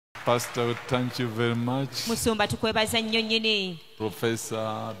Pastor, thank you very much. Musumba tukwebaza nnyo nnyini.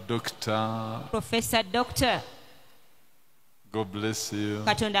 Professor, Doctor. God bless you.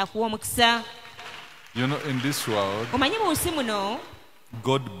 Katonda akuwa omukisa. You know, in this world, omanyi mu nsi muno,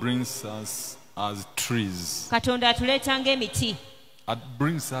 God brings us as trees. Katonda atuleeta ng'emiti. It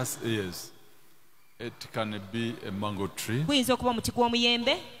brings us ears. It can be a mango tree. Guyinza okuba omuti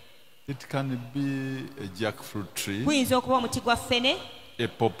gw'omuyembe. It can be a jackfruit tree. Guyinza okuba omuti gwa ffene. A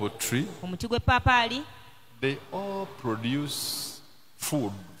pawpaw tree. Omuti gw'eppaapaali. They all produce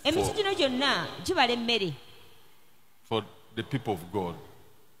food emiti gino gyonna gibala emmere for the people of God.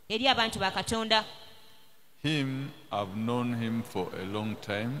 Eri abantu ba Katonda. Him, I've known him for a long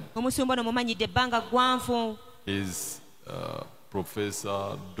time. Omusumba ono mumanyidde ebbanga ggwanvu. Is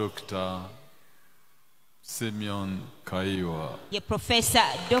Professor Dr. Simeon Kaiwa. Ye Professor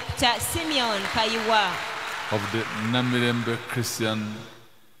Dr. Simeon Kaiwa. Of the Namirembe Christian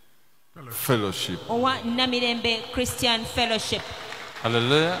Fellowship. Owa Namirembe Christian Fellowship.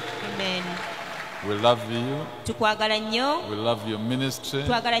 Hallelujah. Amen. We love you. Tukwagala nnyo. We love your ministry.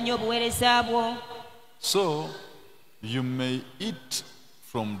 Twagala nnyo obuweereza bwo. So, you may eat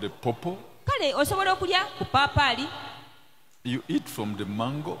from the pawpaw. Kale osobola okulya ku paapaali. You eat from the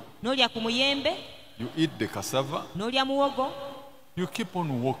mango. N'olya ku muyembe. You eat the cassava. N'olya muwogo. You keep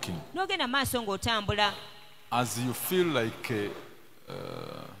on walking. N'ogenda maaso ng'otambula. As you feel like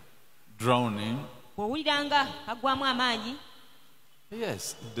drowning. Bw'owuliranga aggwamu amaanyi.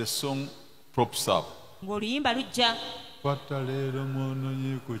 Yes, the song props up. Ng'oluyimba lujja. Touch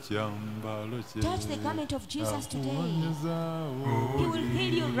the garment of Jesus today. He will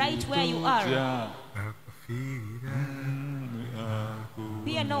heal you right where you are.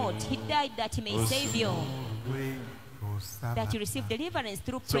 Fear not, he died that he may save you. That you receive deliverance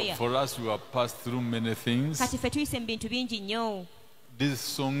through prayer. So for us who have passed through many things, kati ffe tuyise mu bintu bingi nnyo. These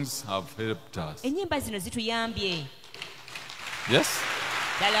songs have helped us. Ennyimba zino zituyambye. Yes?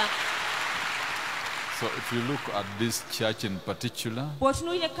 Dala. So if you look at this church in particular,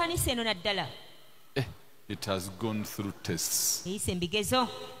 bw'otunuulira ekkanisa eno naddala, it has gone through tests. eyise embigezo.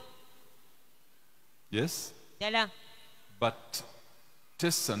 Yes? Dala. But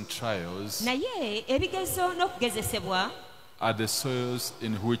tests and trials naye ebigezo n'okugezesebwa are the soils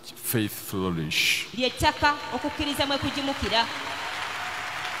in which faith flourish. ly'ettaka okukkiriza mwe kugimukira.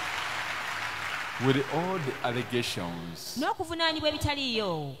 With all the allegations, n'okuvunaanibwa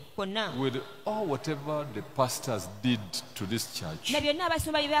ebitaliiyo kwonna, with all whatever the pastors did to this church, ne byonna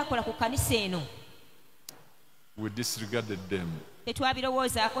abasumba bye baakola ku kkanisa eno, we disregarded them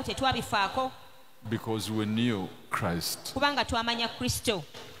tetwabirowoozaako, tetwabifaako, because we knew Christ. kubanga twamanya Kristo.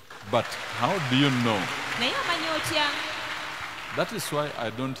 But how do you know? Naye omanya otya? That is why I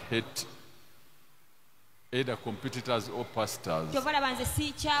don't hate either competitors or pastors. Kyova laba nze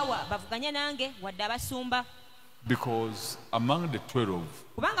sikyawa bavuganya nange wadde abasumba. Because among the 12,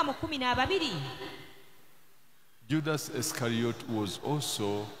 kubanga mu 12, Judas Iscariot was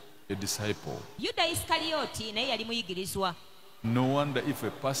also a disciple. Yuda Iscariot naye yali muyigirizwa. No wonder if a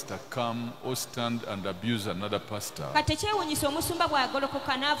pastor come or stand and abuse another pastor. Kati kyewuunyisa omusumba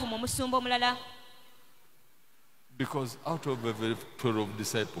bw'agolokoka n'avuma omusumba omulala. Because out of every 12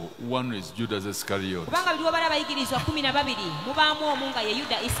 disciples, one is Judas Iscariot. Kubanga buli wabala abayigirizwa 12 mubaamu omu nga ye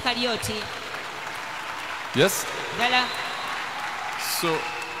Yuda Iscariot. Yes? Dala. So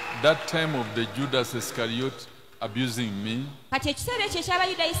that time of the Judas Iscariot abusing me, kati ekiseera ekyo ekyaba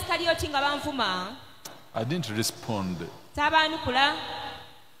Yuda Iscariot nga banvuma, I didn't respond. Taabaanukula.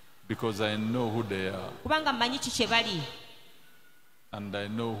 Because I know who they are. Kubanga mmanyi ki kye bali. And I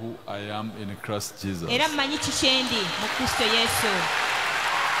know who I am in Christ Jesus. Era mmanyi ki kye ndi mu Kristo Yesu.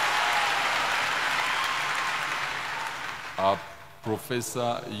 Our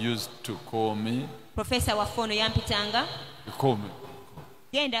professor used to call me. Professor waffe ono yampitanga. Call me.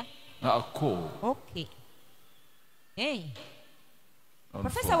 Genda. Call. Okay. Hey.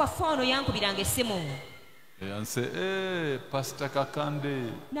 Professor waffe ono yankubiranga essimu. And say, hey, Pastor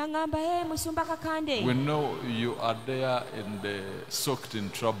Kakande. Nangamba, Musumba Kakande. We know you are there in the soaked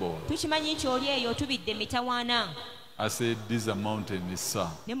in trouble. Tukimanyi nti oli eyo otubidde mitawaana. I said, these are mountains, sir.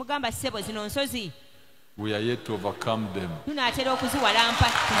 Ne mugamba ssebo zino nsozi. We are yet to overcome them. Tunaatera okuziwalampa.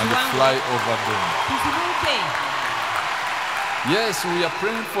 And fly over them. Tuzibuuke. Yes, we are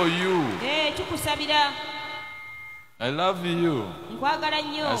praying for you. Tukusabira. I love you. Nkwagala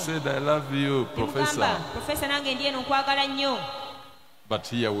nnyo. I said I love you, Professor. Professor nange ndi eno nkwagala nnyo. But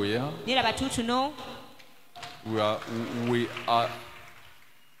here we are. Nera batuutuno. We are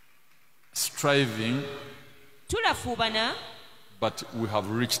striving. Tulafuubana. But we have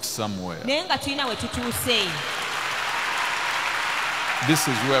reached somewhere. Naye nga tulina we tutuuse. This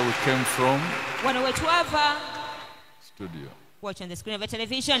is where we came from. Wano we twava. Studio. Watch on the screen of a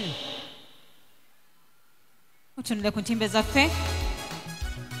television. Otunule ku ntimbe zaffe.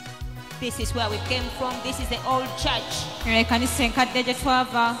 This is where we came from. This is the old church. Ekkanisa enkadde gye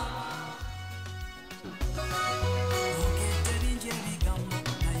twava.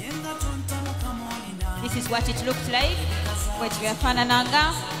 This is what it looked like. Bwekyo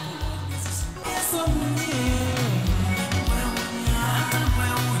byafaanananga.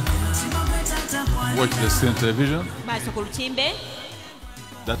 Watch the screen television. Maaso ku lutimbe.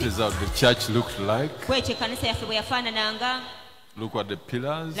 That is how the church looked like. Bwekyo ekkanisa yaffe bwe yafaanananga. Look at the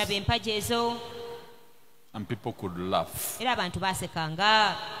pillars. Laba empagi ezo. And people could laugh. Era abantu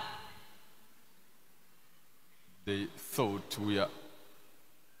baasekanga. They thought we are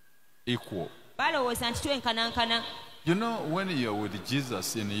equal. Balowooza nti twenkanankana. You know, when you're with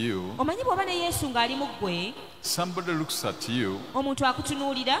Jesus in you, Omanyi bw'oba ne Yesu ng'ali mu ggwe, somebody looks at you. omuntu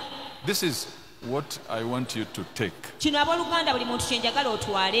akutunuulira. This is what I want you to take. Kino abooluganda buli muntu kye njagala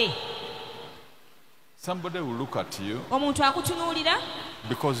otwale. Somebody will look at you Omuntu akutunuulira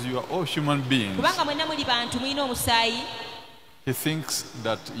because you are all human beings. kubanga mwenna muli bantu mulina omusaayi. He thinks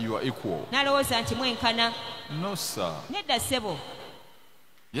that you are equal. N'alowooza nti mwenkana. No, sir. Nedda ssebo.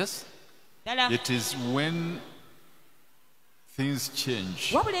 Yes? Ddala. It is when things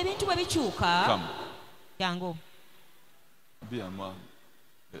change. Wabula ebintu bwe bikyuka. Come. Jangu. Be a man.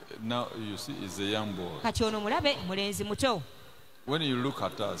 Now you see, he's a young boy. Kati ono mulabe mulenzi muto. When you look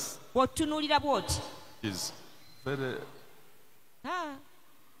at us, Bw'otunuulira bw'oti. he's very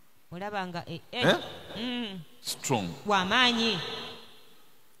Mulaba nga strong. w'amaanyi.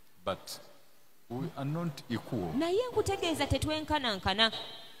 But we are not equal. Naye nkutegeeza tetwenkanankana.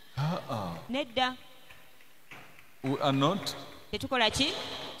 Nedda. We are not. Tetukola ki?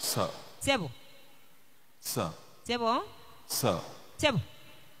 Sir. Sebo. Sir. Sebo. Sir. Sebo.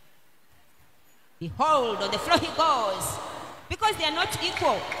 Behold, on the floor he goes. Because they are not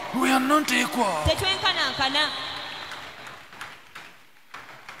equal. We are not equal. Tetwenkanankana.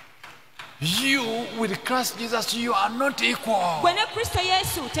 You with Christ Jesus, you are not equal. Gwe ne Kristo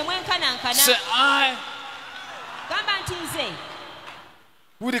Yesu temwenkanankana. Say I Gamba nti nze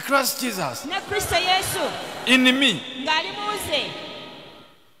with Christ Jesus ne Kristo Yesu in me. ng'ali mu nze.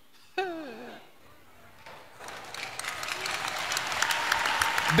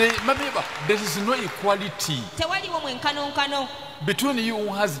 There is no equality Tewaliwo mwenkanonkano between you who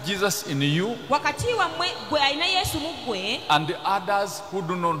has Jesus in you wakati wammwe gwe alina Yesu mu ggwe and the others who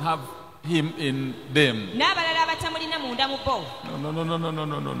do not have him in them. n'abalala abatamulina munda mu bo.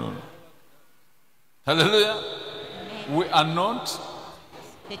 No. Hallelujah. We are not.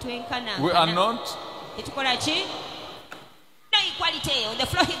 Tetwenkanankana. We are not. Tetukola ki? No equality. On the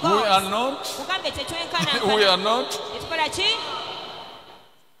floor he We goes. are not. Kugambe tetwenkanankana. We are not. Tetukola ki?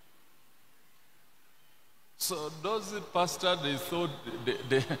 So those pastors, they thought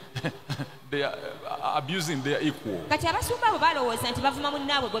they are abusing their equal. Kati abasumba abo balowooza nti bavuma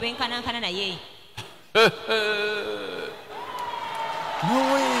munnaabwe gwe benkanankana naye. No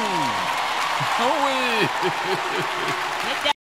way. Nedda.